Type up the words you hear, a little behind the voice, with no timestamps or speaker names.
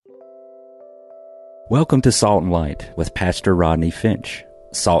Welcome to Salt and Light with Pastor Rodney Finch.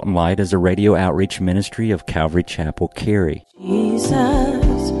 Salt and Light is a radio outreach ministry of Calvary Chapel, Cary.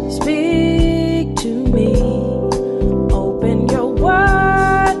 Jesus, speak to me. Open your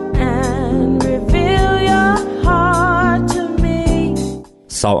word and reveal your heart to me.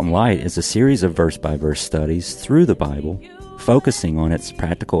 Salt and Light is a series of verse-by-verse studies through the Bible, focusing on its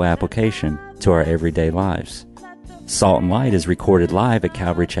practical application to our everyday lives. Salt and Light is recorded live at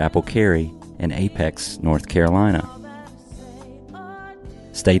Calvary Chapel, Cary in Apex, North Carolina.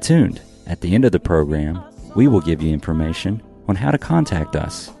 Stay tuned. At the end of the program, we will give you information on how to contact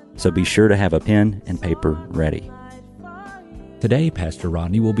us, so be sure to have a pen and paper ready. Today, Pastor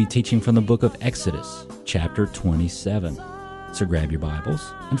Rodney will be teaching from the book of Exodus, chapter 27. So grab your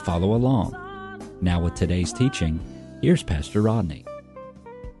Bibles and follow along. Now with today's teaching, here's Pastor Rodney.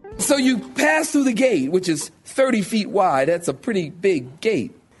 So you pass through the gate, which is 30 feet wide. That's a pretty big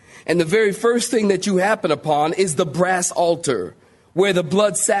gate. And the very first thing that you happen upon is the brass altar where the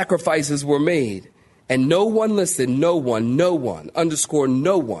blood sacrifices were made. And no one, listen, no one, underscore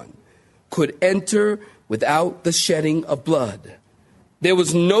no one, could enter without the shedding of blood. There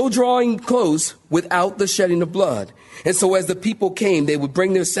was no drawing close without the shedding of blood. And so as the people came, they would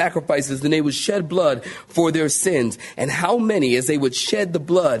bring their sacrifices and they would shed blood for their sins. And how many, as they would shed the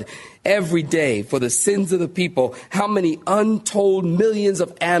blood every day for the sins of the people, how many untold millions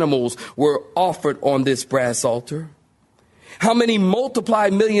of animals were offered on this brass altar? How many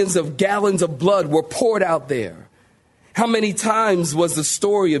multiplied millions of gallons of blood were poured out there? How many times was the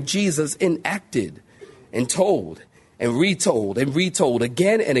story of Jesus enacted and told and retold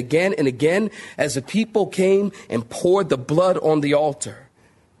again and again and again as the people came and poured the blood on the altar?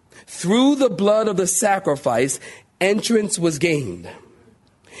 Through the blood of the sacrifice, entrance was gained.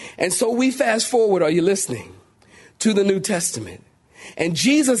 And so we fast forward, are you listening, to the New Testament. And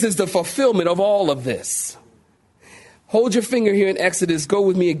Jesus is the fulfillment of all of this. Hold your finger here in Exodus. Go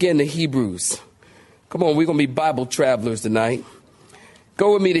with me again to Hebrews. Come on, we're going to be Bible travelers tonight.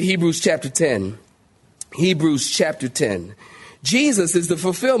 Go with me to Hebrews chapter 10. Hebrews chapter 10. Jesus is the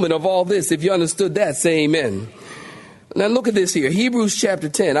fulfillment of all this. If you understood that, say amen. Now look at this here. Hebrews chapter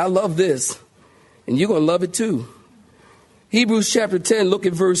 10. I love this. And you're going to love it too. Hebrews chapter 10, look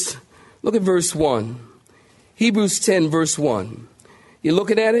at verse 1. Hebrews 10, verse 1. You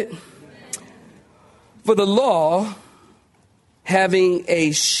looking at it? For the law, having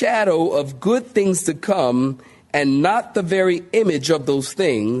a shadow of good things to come, and not the very image of those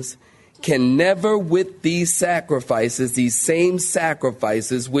things, can never with these same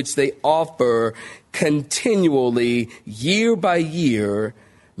sacrifices which they offer continually year by year,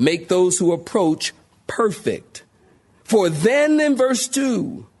 make those who approach perfect. For then, in verse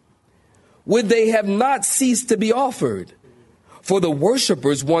 2, would they have not ceased to be offered? For the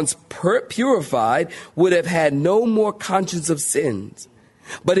worshipers, once purified, would have had no more conscience of sins.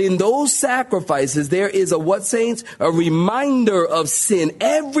 But in those sacrifices, there is a what, saints? A reminder of sin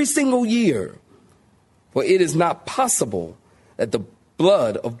every single year. For it is not possible that the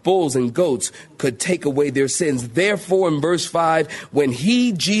blood of bulls and goats could take away their sins. Therefore, in verse 5, when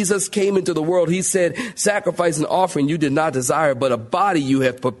Jesus came into the world, he said, sacrifice and offering you did not desire, but a body you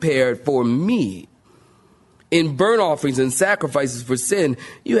have prepared for me. In burnt offerings and sacrifices for sin,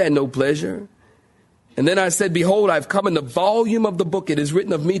 you had no pleasure. And then I said, behold, I've come in the volume of the book. It is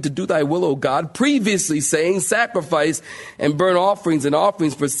written of me to do thy will, O God, previously saying, sacrifice and burnt offerings and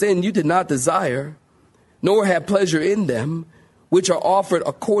offerings for sin you did not desire, nor have pleasure in them, which are offered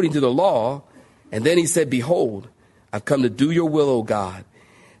according to the law. And then he said, behold, I've come to do your will, O God.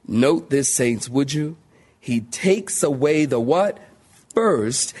 Note this, saints, would you? He takes away the what?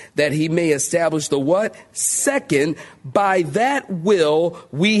 First, that he may establish the what? Second, by that will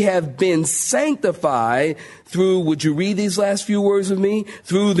we have been sanctified through, would you read these last few words with me?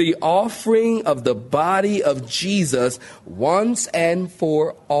 Through the offering of the body of Jesus once and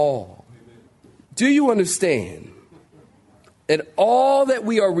for all. Do you understand that all that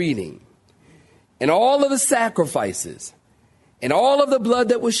we are reading and all of the sacrifices and all of the blood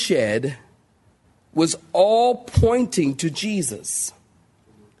that was shed was all pointing to Jesus?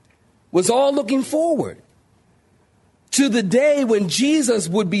 Was all looking forward to the day when Jesus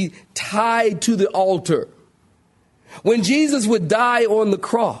would be tied to the altar, when Jesus would die on the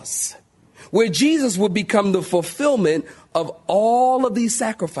cross, where Jesus would become the fulfillment of all of these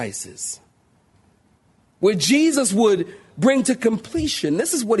sacrifices, where Jesus would bring to completion.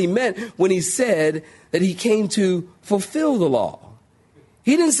 This is what he meant when he said that he came to fulfill the law.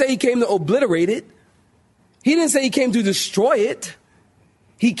 He didn't say he came to obliterate it. He didn't say he came to destroy it.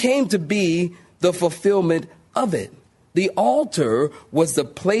 He came to be the fulfillment of it. The altar was the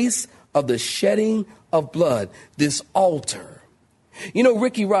place of the shedding of blood, this altar. You know,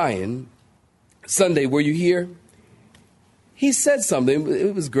 Ricky Ryan, Sunday, were you here? He said something.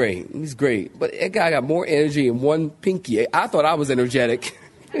 It was great. He's great. But that guy got more energy in one pinky. I thought I was energetic.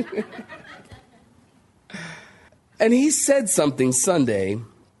 And he said something Sunday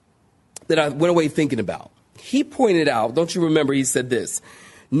that I went away thinking about. He pointed out, don't you remember, he said this: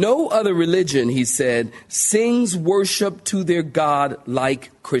 no other religion, he said, sings worship to their God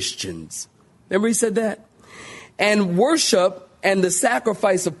like Christians. Remember he said that? And worship and the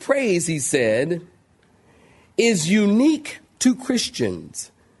sacrifice of praise, he said, is unique to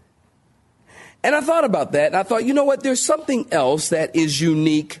Christians. And I thought about that, and I thought, you know what? There's something else that is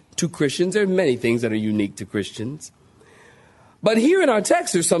unique to Christians. There are many things that are unique to Christians. But here in our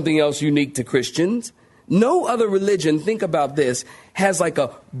text, there's something else unique to Christians. No other religion, think about this, has like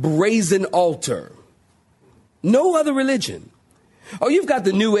a brazen altar. No other religion. Oh, you've got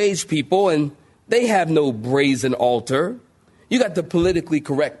the New Age people, and they have no brazen altar. You got the politically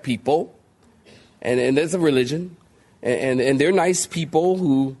correct people, and there's a religion, and they're nice people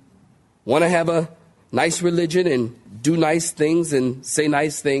who want to have a nice religion and do nice things and say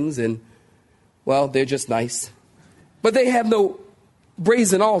nice things, and, well, they're just nice. But they have no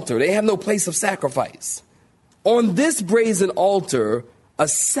brazen altar. They have no place of sacrifice. On this brazen altar, a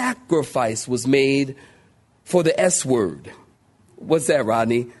sacrifice was made for the S word. What's that,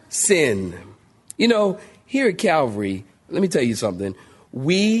 Rodney? Sin. You know, here at Calvary, let me tell you something.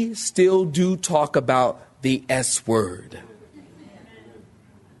 We still do talk about the S word.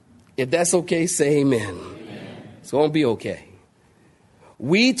 If that's okay, say amen. It's going to be okay.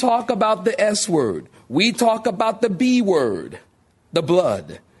 We talk about the S word. We talk about the B word, the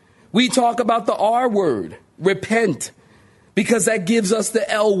blood. We talk about the R word, repent, because that gives us the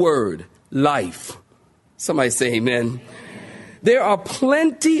L word, life. Somebody say amen. There are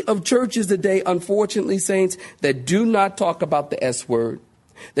plenty of churches today, unfortunately, saints, that do not talk about the S word,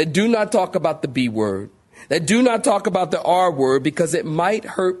 that do not talk about the B word, that do not talk about the R word, because it might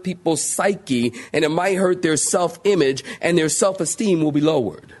hurt people's psyche and it might hurt their self-image, and their self-esteem will be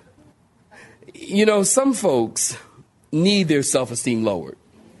lowered. You know, some folks need their self-esteem lowered.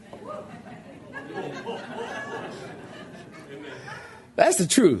 That's the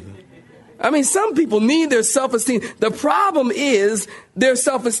truth. I mean, some people need their self-esteem. The problem is their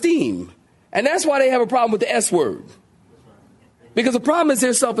self-esteem. And that's why they have a problem with the S word. Because the problem is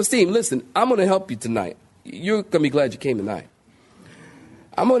their self-esteem. Listen, I'm going to help you tonight. You're going to be glad you came tonight.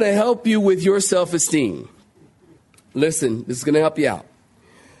 I'm going to help you with your self-esteem. Listen, this is going to help you out.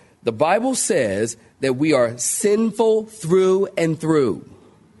 The Bible says that we are sinful through and through.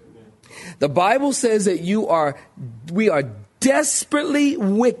 The Bible says that we are desperately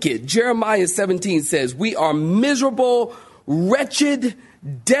wicked. Jeremiah 17 says we are miserable, wretched,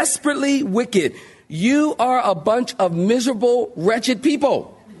 desperately wicked. You are a bunch of miserable, wretched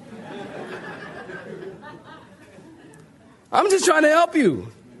people. I'm just trying to help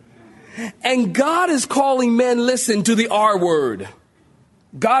you. And God is calling men, listen, to the R word.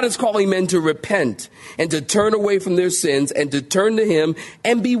 God is calling men to repent and to turn away from their sins and to turn to him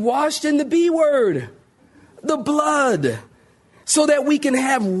and be washed in the B word, the blood, so that we can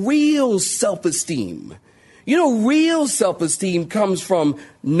have real self-esteem. You know, real self-esteem comes from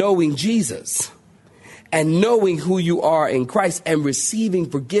knowing Jesus and knowing who you are in Christ and receiving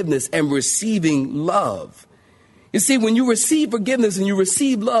forgiveness and receiving love. You see, when you receive forgiveness and you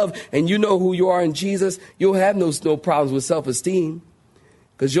receive love and you know who you are in Jesus, you'll have no problems with self-esteem.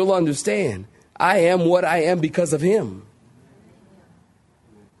 Because you'll understand, I am what I am because of him.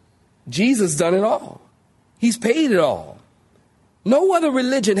 Jesus done it all. He's paid it all. No other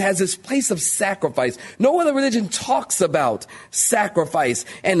religion has this place of sacrifice. No other religion talks about sacrifice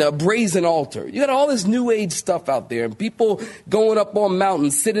and a brazen altar. You got all this new age stuff out there, and people going up on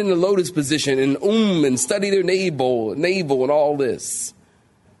mountains, sit in the lotus position and study their navel and all this.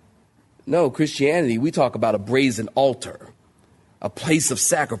 No, Christianity, we talk about a brazen altar. A place of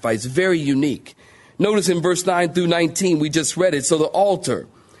sacrifice, very unique. Notice in verse 9 through 19, we just read it. So the altar,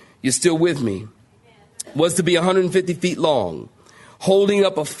 you're still with me, was to be 150 feet long, holding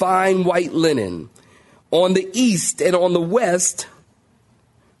up a fine white linen. On the east and on the west,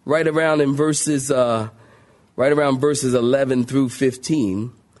 right around verses 11 through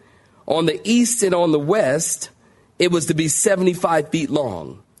 15, on the east and on the west, it was to be 75 feet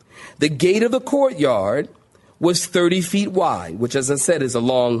long. The gate of the courtyard was 30 feet wide, which, as I said, is a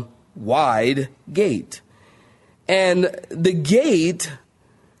long, wide gate. And the gate,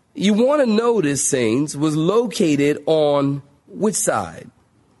 you want to notice, saints, was located on which side?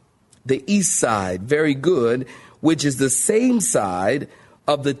 The east side, very good, which is the same side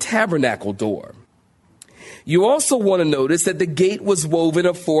of the tabernacle door. You also want to notice that the gate was woven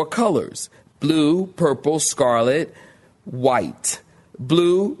of 4 colors: blue, purple, scarlet, white.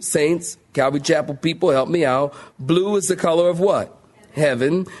 Blue, saints, Calvary Chapel people, help me out. Blue is the color of what?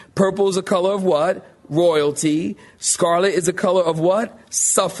 Heaven. Purple is the color of what? Royalty. Scarlet is the color of what?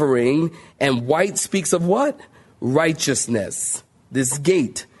 Suffering. And white speaks of what? Righteousness. This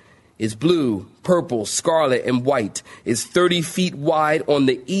gate is blue, purple, scarlet, and white. It's 30 feet wide on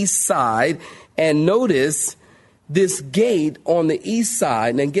the east side. And notice this gate on the east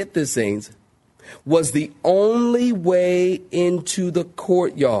side, and get this, saints, was the only way into the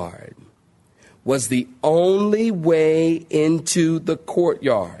courtyard. Was the only way into the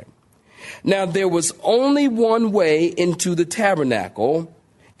courtyard. Now, there was only one way into the tabernacle,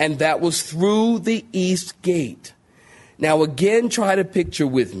 and that was through the east gate. Now, again, try to picture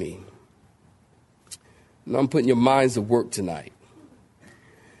with me. I'm putting your minds to work tonight.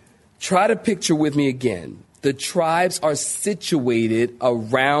 Try to picture with me again. The tribes are situated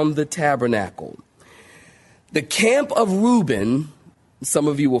around the tabernacle. The camp of Reuben, some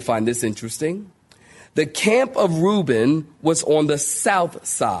of you will find this interesting. The camp of Reuben was on the south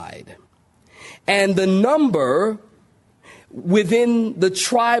side. And the number within the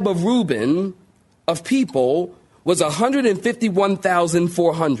tribe of Reuben of people was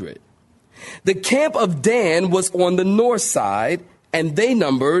 151,400. The camp of Dan was on the north side, and they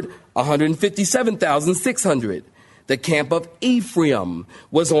numbered 157,600. The camp of Ephraim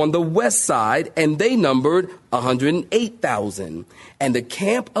was on the west side, and they numbered 108,000. And the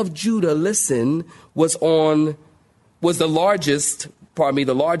camp of Judah, listen, was the largest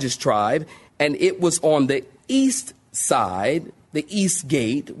tribe, and it was on the east side, the east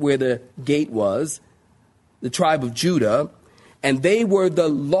gate, where the gate was, the tribe of Judah, and they were the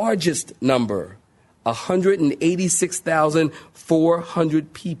largest number,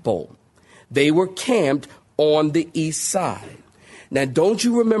 186,400 people. They were camped on the east side. Now, don't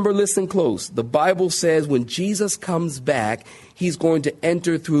you remember, listen close, the Bible says when Jesus comes back, he's going to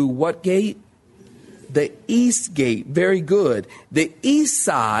enter through what gate? The east gate. Very good. The east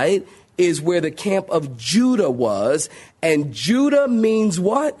side is where the camp of Judah was, and Judah means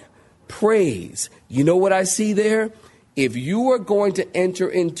what? Praise. You know what I see there? If you are going to enter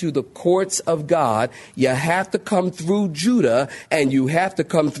into the courts of God, you have to come through Judah, and you have to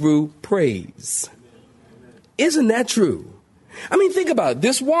come through praise. Isn't that true? I mean, think about it.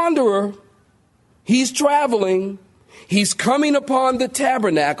 This wanderer, he's traveling. He's coming upon the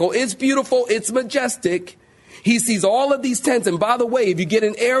tabernacle. It's beautiful. It's majestic. He sees all of these tents. And by the way, if you get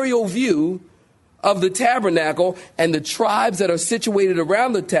an aerial view of the tabernacle and the tribes that are situated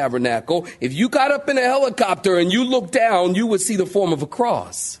around the tabernacle, if you got up in a helicopter and you look down, you would see the form of a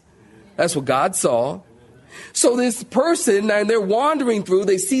cross. That's what God saw. So this person, and they're wandering through,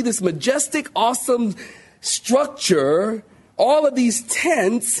 they see this majestic, awesome structure, all of these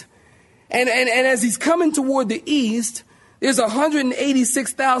tents, and as he's coming toward the east, there's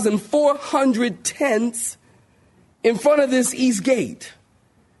 186,400 tents in front of this east gate.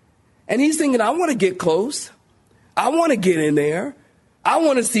 And he's thinking, I want to get close. I want to get in there. I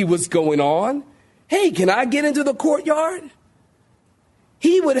want to see what's going on. Hey, can I get into the courtyard?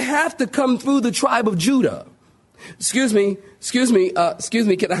 He would have to come through the tribe of Judah. Excuse me.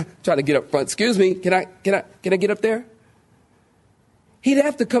 Can I try to get up front? Excuse me. Can I get up there? He'd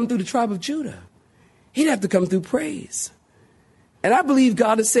have to come through the tribe of Judah. He'd have to come through praise. And I believe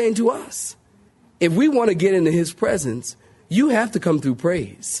God is saying to us, if we want to get into his presence, you have to come through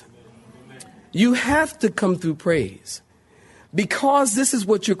praise. You have to come through praise, because this is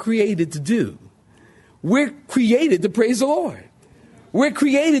what you're created to do. We're created to praise the Lord. We're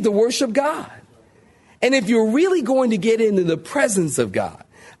created to worship God. And if you're really going to get into the presence of God,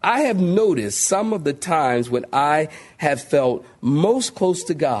 I have noticed some of the times when I have felt most close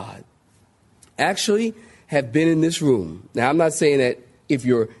to God actually have been in this room. Now, I'm not saying that if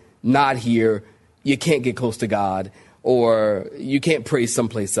you're not here, you can't get close to God, or you can't praise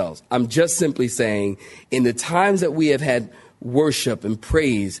someplace else. I'm just simply saying, in the times that we have had worship and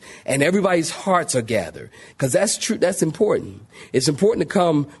praise, and everybody's hearts are gathered, because that's true, that's important. It's important to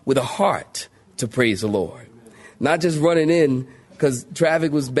come with a heart to praise the Lord, not just running in because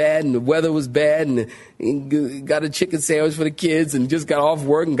traffic was bad and the weather was bad and got a chicken sandwich for the kids and just got off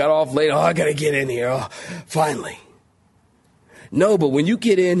work and got off late. Oh, I got to get in here. Oh, finally. No, but when you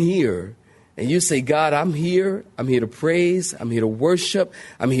get in here, and you say, God, I'm here to praise, I'm here to worship,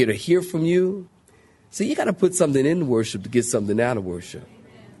 I'm here to hear from you. See, you got to put something in worship to get something out of worship.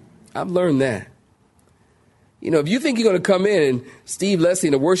 I've learned that. You know, if you think you're going to come in and Steve Leslie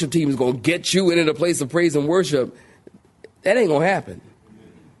and the worship team is going to get you into the place of praise and worship, that ain't going to happen.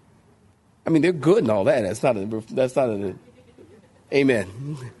 I mean, they're good and all that. That's not an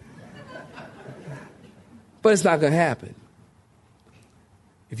amen. But it's not going to happen.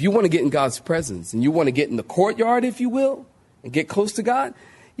 If you want to get in God's presence and you want to get in the courtyard, if you will, and get close to God,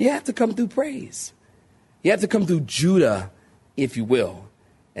 you have to come through praise. You have to come through Judah, if you will.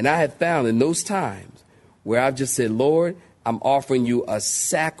 And I have found in those times where I've just said, Lord, I'm offering you a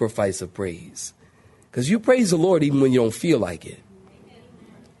sacrifice of praise. Because you praise the Lord even when you don't feel like it.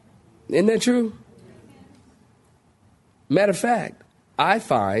 Isn't that true? Matter of fact, I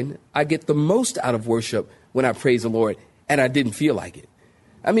find I get the most out of worship when I praise the Lord and I didn't feel like it.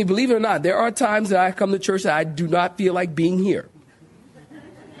 I mean, believe it or not, there are times that I come to church that I do not feel like being here.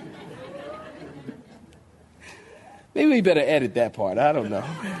 Maybe we better edit that part. I don't know.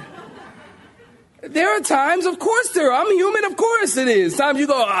 There are times, of course there are. I'm human, of course it is. Times you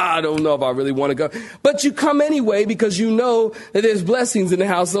go, I don't know if I really want to go. But you come anyway because you know that there's blessings in the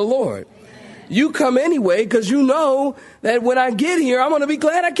house of the Lord. You come anyway because you know that when I get here, I'm going to be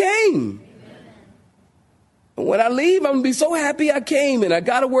glad I came. And when I leave, I'm going to be so happy I came and I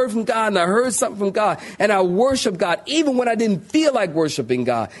got a word from God and I heard something from God and I worship God even when I didn't feel like worshiping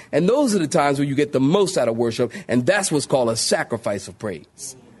God. And those are the times where you get the most out of worship. And that's what's called a sacrifice of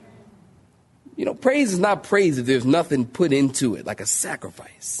praise. You know, praise is not praise if there's nothing put into it, like a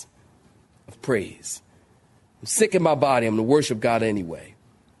sacrifice of praise. I'm sick in my body. I'm going to worship God anyway.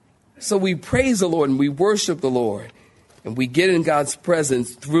 So we praise the Lord and we worship the Lord and we get in God's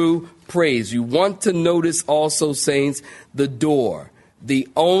presence through praise. You want to notice also, saints, the door. The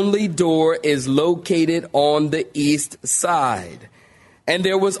only door is located on the east side. And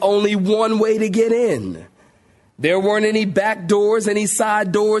there was only one way to get in. There weren't any back doors, any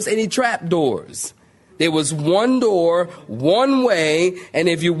side doors, any trap doors. There was one door, one way, and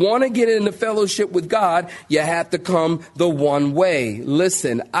if you want to get into fellowship with God, you have to come the one way.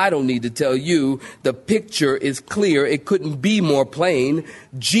 Listen, I don't need to tell you, the picture is clear. It couldn't be more plain.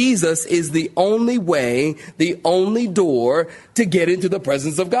 Jesus is the only way, the only door to get into the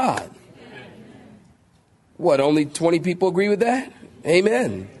presence of God. What, only 20 people agree with that?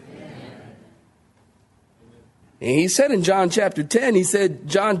 Amen. And he said in John chapter 10, he said,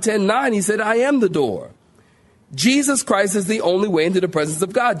 John 10:9, he said, I am the door. Jesus Christ is the only way into the presence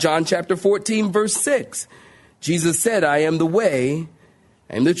of God. John chapter 14, verse 6. Jesus said, I am the way,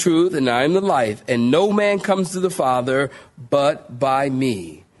 I am the truth, and I am the life. And no man comes to the Father but by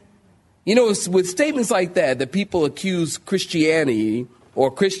me. You know, it's with statements like that people accuse Christianity or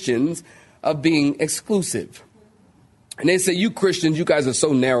Christians of being exclusive. And they say, you Christians, you guys are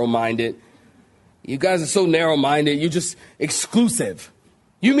so narrow-minded. You guys are so narrow-minded. You're just exclusive.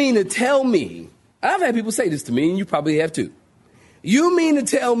 You mean to tell me, I've had people say this to me, and you probably have too. You mean to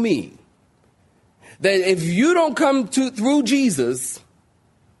tell me that if you don't come through Jesus,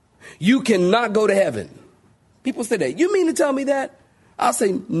 you cannot go to heaven? People say that. You mean to tell me that? I'll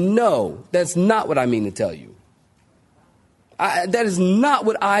say, no, that's not what I mean to tell you. That is not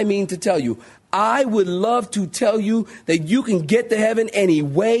what I mean to tell you. I would love to tell you that you can get to heaven any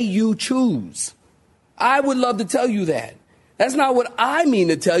way you choose. I would love to tell you that. That's not what I mean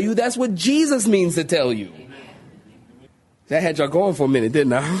to tell you. That's what Jesus means to tell you. That had y'all going for a minute,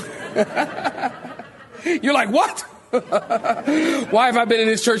 didn't I? You're like, what? Why have I been in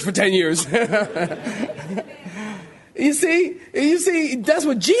this church for 10 years? You see, that's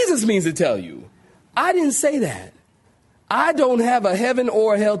what Jesus means to tell you. I didn't say that. I don't have a heaven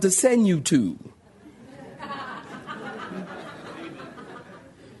or a hell to send you to.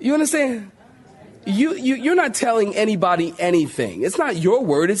 You understand? You're not telling anybody anything. It's not your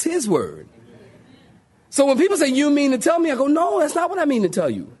word, it's his word. So when people say, you mean to tell me? I go, no, that's not what I mean to tell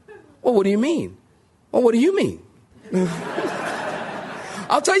you. Well, what do you mean? Well, what do you mean?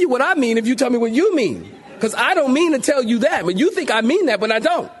 I'll tell you what I mean if you tell me what you mean. Because I don't mean to tell you that, but you think I mean that when I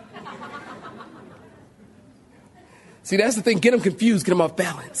don't. See, that's the thing. Get them confused, get them off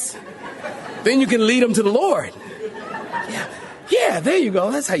balance. Then you can lead them to the Lord. Yeah, there you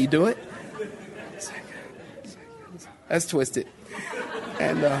go. That's how you do it. That's twisted.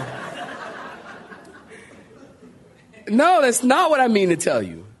 And no, that's not what I mean to tell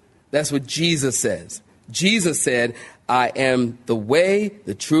you. That's what Jesus says. Jesus said, I am the way,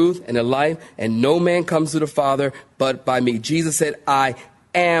 the truth, and the life, and no man comes to the Father but by me. Jesus said, I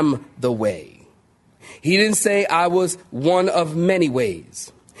am the way. He didn't say I was one of many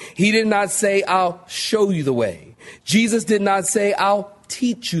ways. He did not say I'll show you the way. Jesus did not say I'll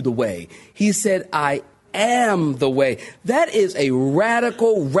teach you the way. He said, I am the way. That is a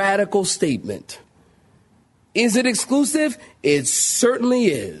radical, radical statement. Is it exclusive? It certainly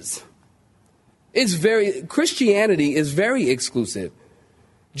is. Christianity is very exclusive.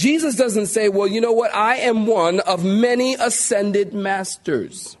 Jesus doesn't say, well, you know what? I am one of many ascended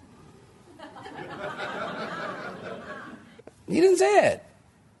masters. He didn't say that.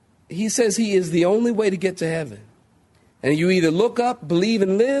 He says he is the only way to get to heaven. And you either look up, believe,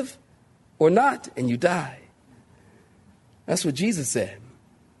 and live, or not, and you die. That's what Jesus said.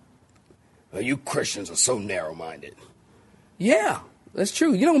 Well, you Christians are so narrow-minded. Yeah, that's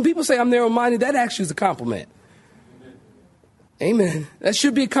true. You know, when people say I'm narrow-minded, that actually is a compliment. Amen. That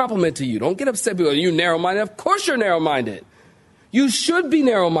should be a compliment to you. Don't get upset because you're narrow-minded. Of course you're narrow-minded. You should be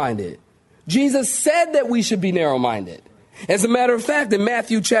narrow-minded. Jesus said that we should be narrow-minded. As a matter of fact, in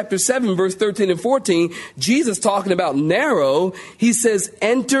Matthew chapter 7, verse 13 and 14, Jesus talking about narrow, he says,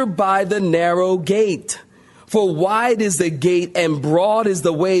 enter by the narrow gate. For wide is the gate and broad is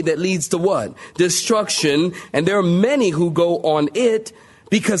the way that leads to what? Destruction. And there are many who go on it,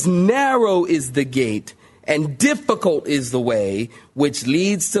 because narrow is the gate and difficult is the way which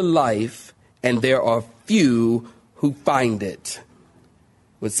leads to life, and there are few who find it.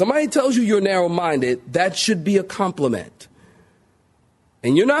 When somebody tells you you're narrow-minded, that should be a compliment.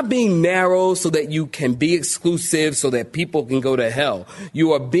 And you're not being narrow so that you can be exclusive so that people can go to hell.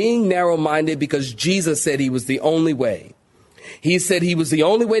 You are being narrow-minded because Jesus said he was the only way. He said he was the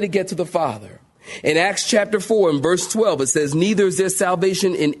only way to get to the Father. In Acts chapter 4 and verse 12, it says, neither is there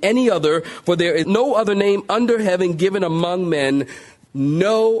salvation in any other, for there is no other name under heaven given among men,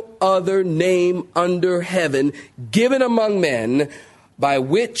 no other name under heaven given among men by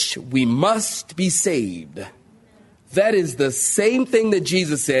which we must be saved. That is the same thing that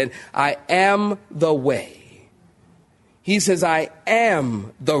Jesus said, I am the way. He says, I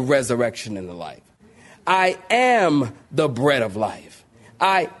am the resurrection and the life. I am the bread of life.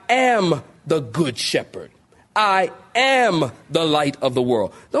 I am the good shepherd. I am the light of the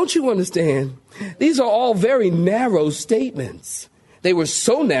world. Don't you understand? These are all very narrow statements. They were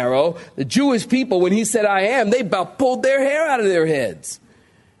so narrow, the Jewish people, when he said, I am, they about pulled their hair out of their heads.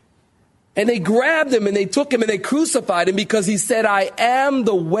 And they grabbed him and they took him and they crucified him because he said, I am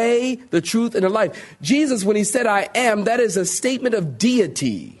the way, the truth, and the life. Jesus, when he said, I am, that is a statement of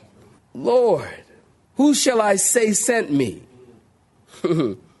deity. Lord, who shall I say sent me?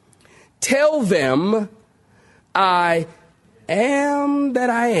 Tell them I am that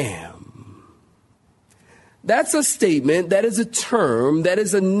I am. That's a statement, that is a term, that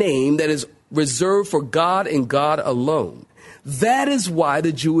is a name that is reserved for God and God alone. That is why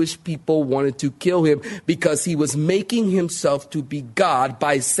the Jewish people wanted to kill him, because he was making himself to be God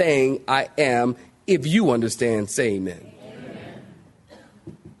by saying, I am. If you understand, say amen. Amen.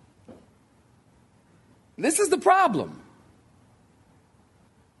 This is the problem.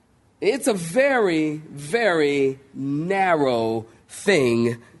 It's a very, very narrow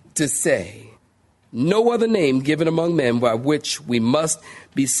thing to say. No other name given among men by which we must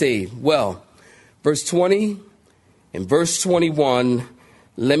be saved. Well, verse 20 and verse 21,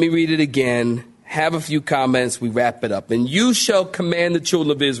 let me read it again. Have a few comments. We wrap it up. And you shall command the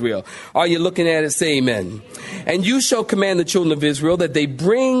children of Israel. Are you looking at it? Say amen. And you shall command the children of Israel that they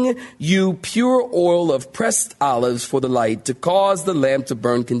bring you pure oil of pressed olives for the light, to cause the lamp to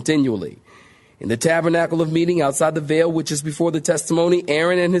burn continually. In the tabernacle of meeting outside the veil, which is before the testimony,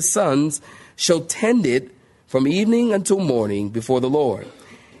 Aaron and his sons shall tend it from evening until morning before the Lord.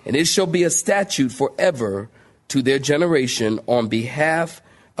 And it shall be a statute forever to their generation on behalf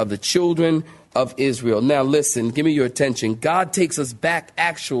of the children of Israel. Now listen, give me your attention. God takes us back,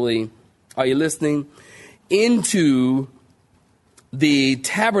 actually, are you listening, into the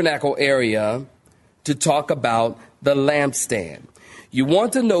tabernacle area to talk about the lampstand. You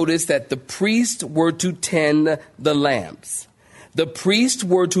want to notice that the priests were to tend the lamps. The priests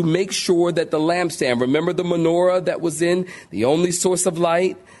were to make sure that the lampstand, remember the menorah that was in, the only source of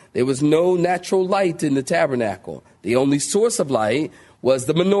light? There was no natural light in the tabernacle. The only source of light was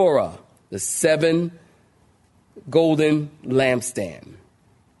the menorah, the 7 golden lampstand.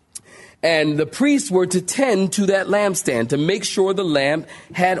 And the priests were to tend to that lampstand to make sure the lamp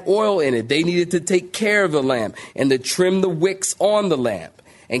had oil in it. They needed to take care of the lamp and to trim the wicks on the lamp.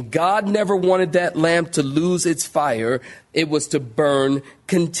 And God never wanted that lamp to lose its fire. It was to burn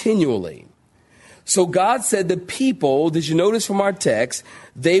continually. So God said the people, did you notice from our text,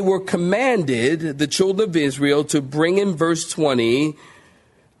 they were commanded, the children of Israel, to bring in verse 20,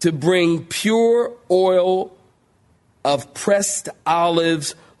 to bring pure oil of pressed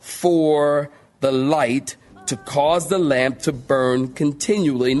olives for the light, to cause the lamp to burn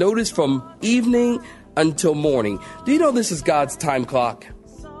continually. Notice from evening until morning. Do you know this is God's time clock?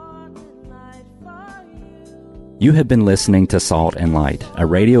 You have been listening to Salt and Light, a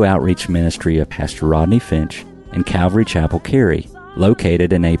radio outreach ministry of Pastor Rodney Finch and Calvary Chapel, Cary.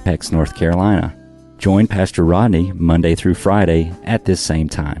 located in Apex, North Carolina. Join Pastor Rodney Monday through Friday at this same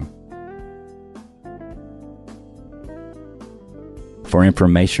time. For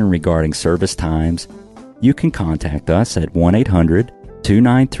information regarding service times, you can contact us at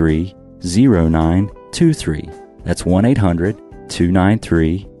 1-800-293-0923. That's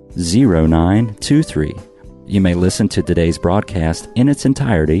 1-800-293-0923. You may listen to today's broadcast in its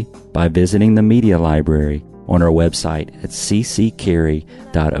entirety by visiting the media library on our website at cccarey.org.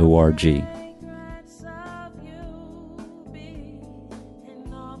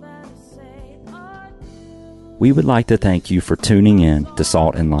 We would like to thank you for tuning in to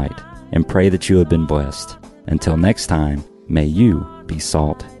Salt and Light and pray that you have been blessed. Until next time, may you be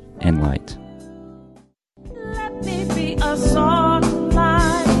salt and light.